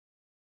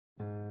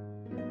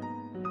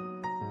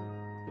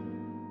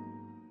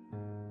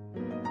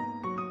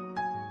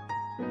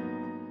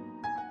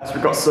So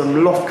we've got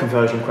some loft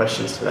conversion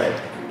questions today.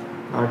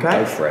 Okay?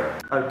 Go for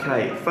it.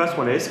 Okay, first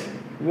one is,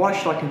 why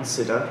should I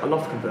consider a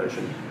loft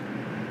conversion?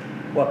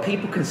 Well,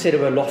 people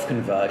consider a loft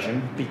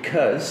conversion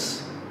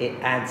because it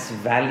adds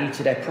value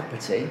to their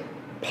property,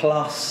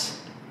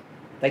 plus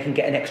they can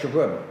get an extra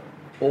room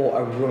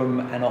or a room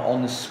and an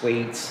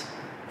ensuite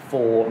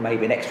for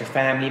maybe an extra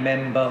family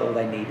member, or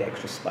they need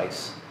extra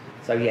space.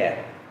 So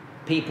yeah,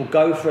 people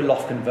go for a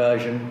loft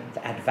conversion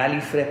to add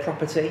value for their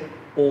property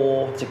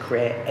or to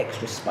create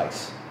extra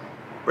space.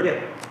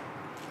 Brilliant.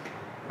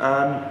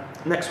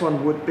 Next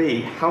one would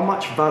be, how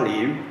much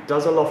value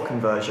does a loft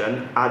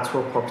conversion add to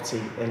a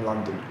property in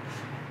London?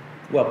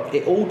 Well,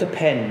 it all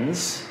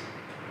depends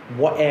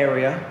what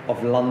area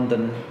of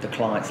London the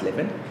clients live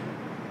in,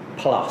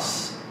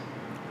 plus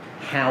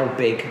how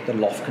big the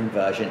loft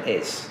conversion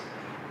is.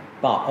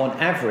 But on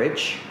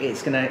average,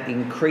 it's going to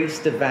increase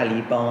the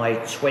value by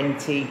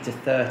 20 to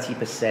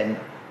 30%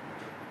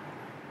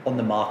 on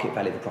the market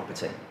value of the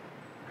property.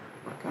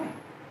 Okay,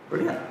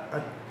 brilliant.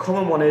 A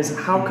common one is,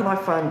 how can I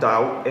find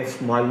out if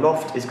my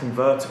loft is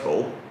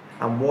convertible,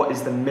 and what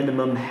is the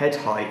minimum head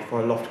height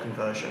for a loft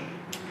conversion?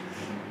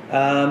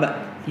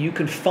 You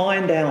can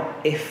find out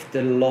if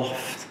the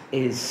loft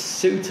is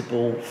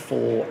suitable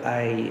for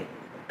a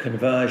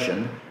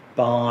conversion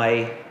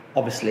by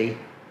obviously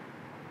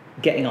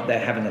getting up there,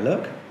 having a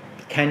look.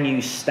 Can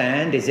you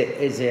stand?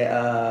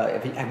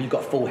 Have you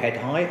got full head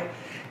height?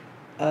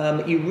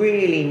 You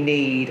really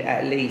need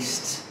at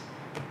least,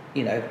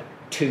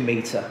 2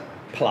 metre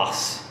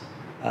plus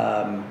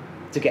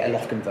to get a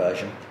loft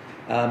conversion.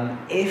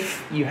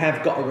 If you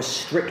have got a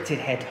restricted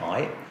head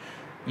height,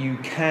 you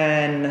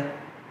can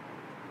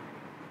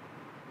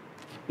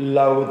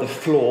lower the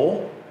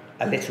floor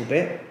a little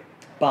bit,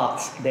 but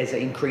there's an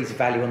increased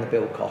value on the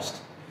build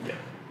cost. Yeah.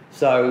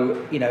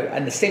 So,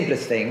 and the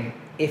simplest thing,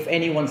 if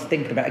anyone's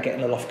thinking about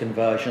getting a loft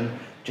conversion,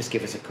 just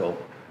give us a call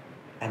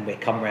and we'll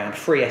come around.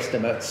 Free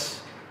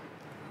estimates,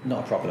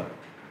 not a problem.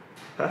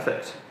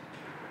 Perfect.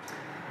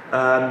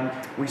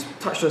 We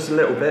touched on this a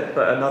little bit,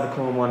 but another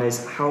common one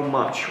is, how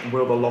much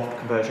will the loft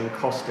conversion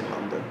cost in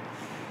London?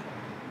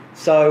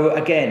 So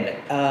again,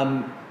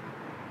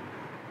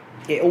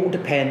 it all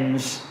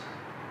depends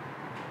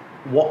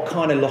what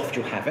kind of loft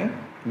you're having.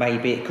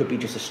 Maybe it could be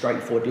just a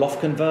straightforward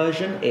loft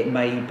conversion. It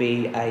may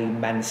be a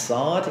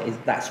mansard,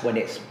 that's when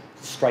it's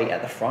straight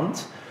at the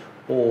front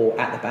or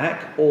at the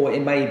back, or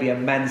it may be a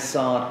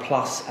mansard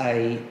plus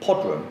a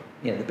pod room,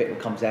 the bit that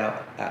comes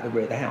out at the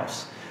rear of the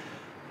house.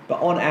 But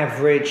on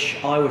average,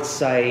 I would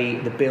say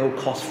the build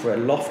cost for a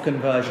loft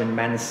conversion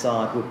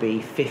mansard would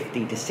be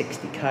 50 to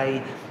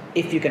 60k.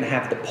 If you're going to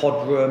have the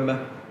pod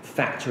room,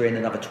 factor in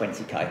another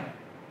 20k.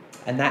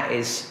 And that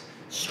is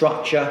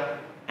structure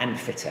and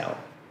fit out.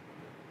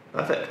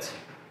 Perfect.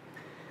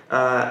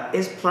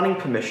 Is planning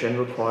permission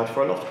required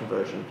for a loft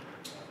conversion?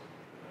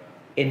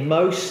 In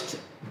most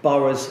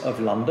boroughs of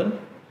London,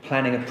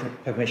 planning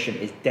permission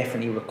is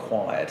definitely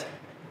required.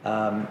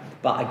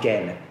 But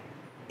again,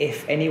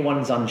 if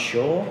anyone's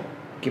unsure,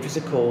 give us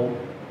a call.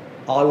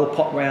 I will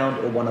pop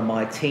round, or one of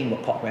my team will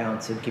pop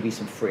round to give you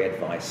some free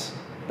advice.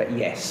 But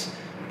yes,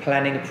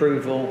 planning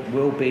approval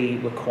will be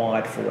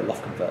required for a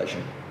loft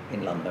conversion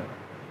in London.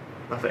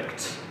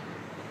 Perfect.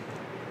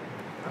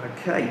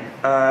 Okay,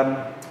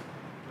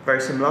 very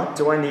similar.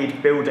 Do I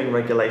need building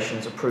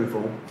regulations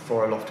approval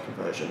for a loft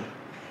conversion?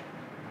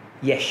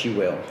 Yes, you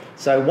will.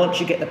 So once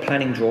you get the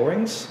planning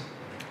drawings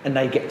and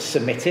they get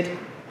submitted,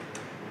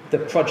 the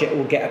project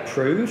will get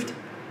approved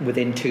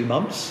within 2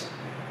 months.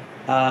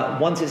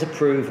 Once it's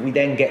approved, we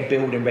then get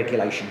building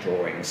regulation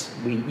drawings.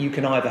 You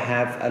can either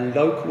have a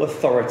local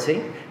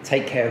authority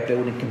take care of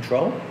building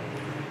control,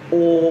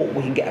 or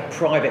we can get a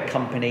private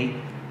company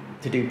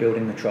to do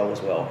building control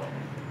as well.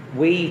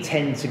 We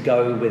tend to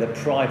go with a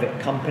private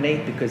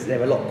company because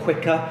they're a lot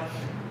quicker,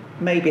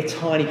 maybe a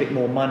tiny bit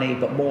more money,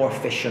 but more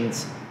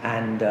efficient,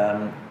 and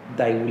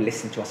they will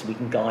listen to us. We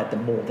can guide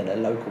them more than a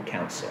local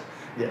council.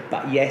 Yeah.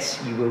 But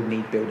yes, you will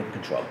need building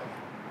control.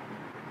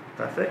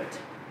 Perfect.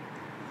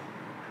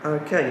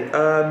 Okay,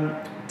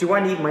 do I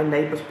need my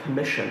neighbour's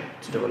permission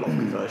to do a loft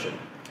conversion?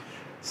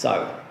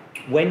 So,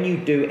 when you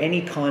do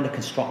any kind of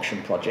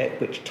construction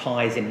project which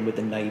ties in with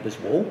the neighbour's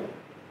wall,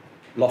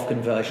 loft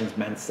conversions,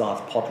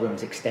 mansards, pod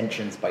rooms,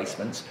 extensions,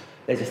 basements,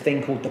 there's a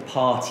thing called the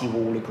party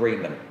wall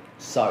agreement.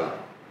 So,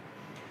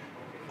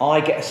 I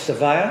get a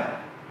surveyor,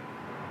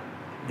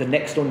 the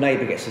next door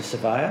neighbour gets a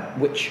surveyor,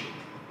 which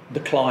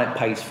the client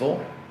pays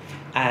for,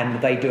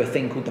 and they do a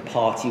thing called the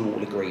party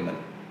wall agreement.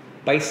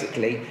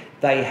 Basically,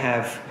 they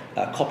have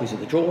copies of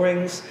the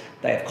drawings,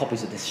 they have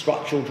copies of the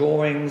structural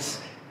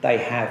drawings, they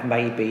have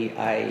maybe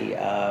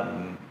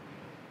a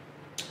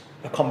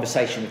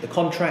conversation with the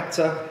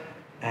contractor,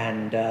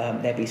 and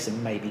there'll be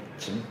some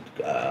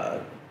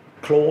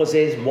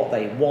clauses, what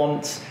they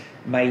want,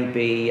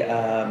 maybe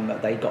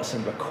they got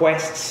some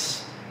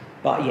requests.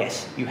 But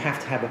yes, you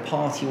have to have a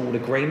party wall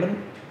agreement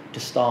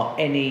to start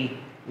any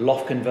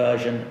loft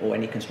conversion or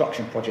any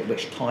construction project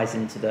which ties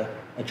into the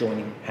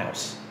adjoining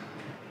house.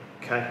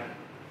 Okay.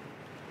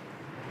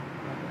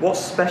 What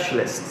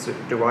specialists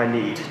do I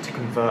need to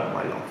convert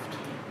my loft?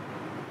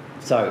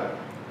 So,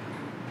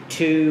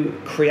 to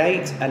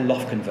create a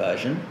loft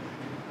conversion,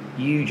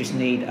 you just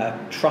need a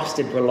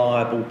trusted,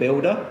 reliable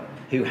builder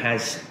who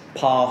has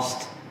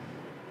past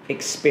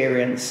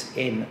experience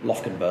in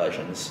loft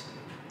conversions.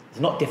 It's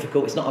not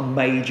difficult, it's not a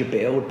major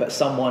build, but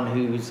someone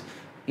who's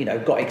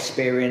got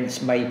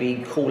experience,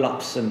 maybe call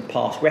up some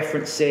past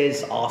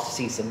references, ask to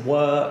see some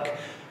work.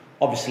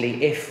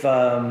 Obviously, if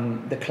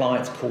the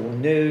client's call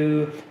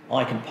new,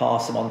 I can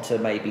pass them on to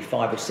maybe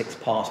 5 or 6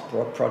 past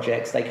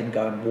projects. They can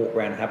go and walk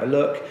around and have a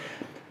look.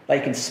 They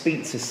can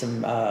speak to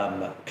some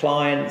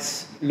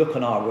clients, look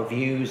on our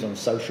reviews on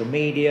social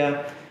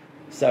media.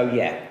 So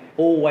yeah,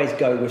 always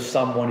go with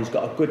someone who's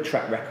got a good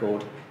track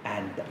record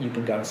and you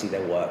can go and see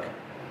their work.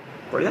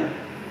 Brilliant.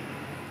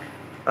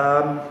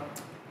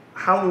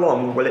 How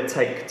long will it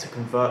take to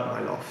convert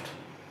my loft?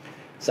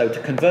 So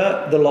to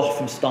convert the loft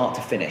from start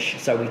to finish,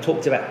 so we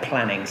talked about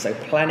planning. So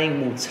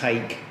planning will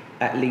take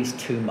at least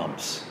 2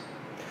 months.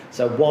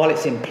 So while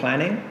it's in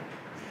planning,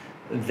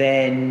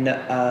 then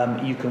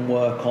you can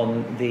work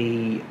on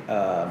the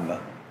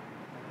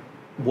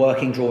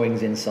working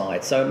drawings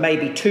inside. So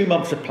maybe 2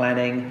 months of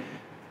planning,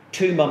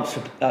 2 months,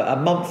 a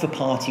month for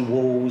party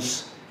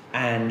walls,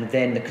 and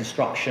then the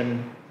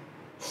construction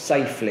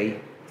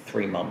safely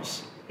 3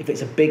 months. If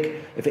it's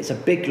a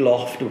big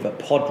loft with a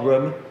pod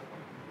room,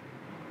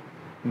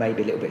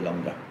 maybe a little bit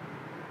longer.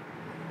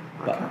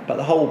 Okay. But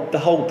the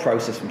whole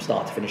process from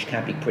start to finish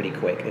can be pretty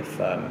quick. If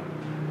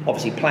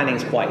obviously planning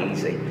is quite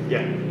easy.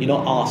 Yeah. You're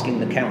not asking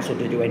the council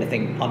to do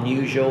anything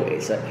unusual.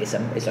 It's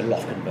a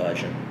loft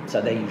conversion, so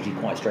they're usually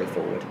quite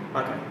straightforward.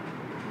 Okay.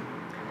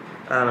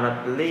 And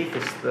I believe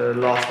this is the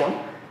last one.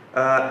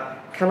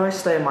 Can I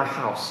stay in my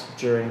house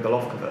during the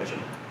loft conversion?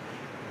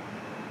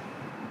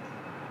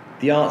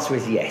 The answer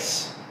is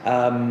yes.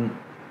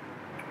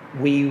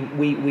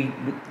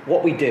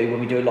 What we do when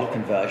we do a loft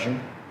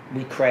conversion,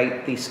 we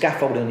create the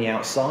scaffolding on the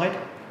outside,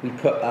 we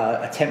put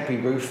a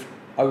temporary roof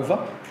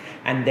over,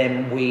 and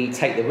then we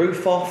take the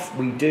roof off,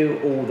 we do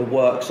all the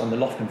works on the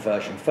loft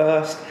conversion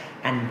first,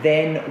 and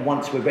then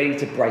once we're ready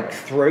to break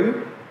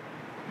through,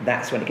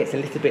 that's when it gets a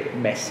little bit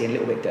messy, a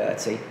little bit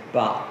dirty,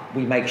 but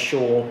we make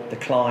sure the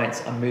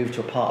clients are moved to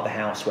a part of the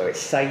house where it's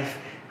safe,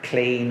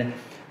 clean.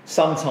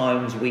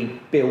 Sometimes we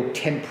build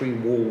temporary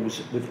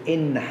walls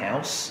within the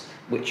house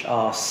which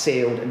are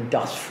sealed and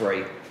dust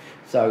free.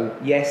 So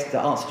yes, the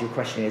answer to your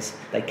question is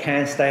they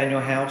can stay in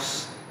your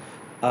house.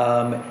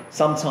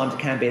 Sometimes it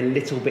can be a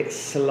little bit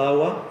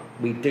slower.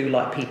 We do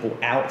like people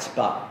out,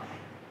 but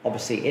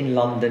obviously in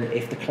London,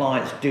 if the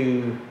clients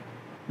do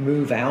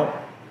move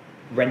out,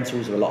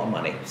 rentals are a lot of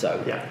money.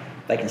 So yeah,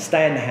 they can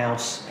stay in the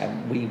house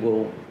and we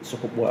will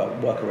sort of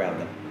work around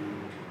them.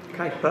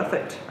 Okay,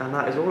 perfect. And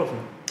that is all of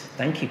them.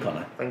 Thank you,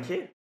 Connor. Thank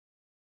you.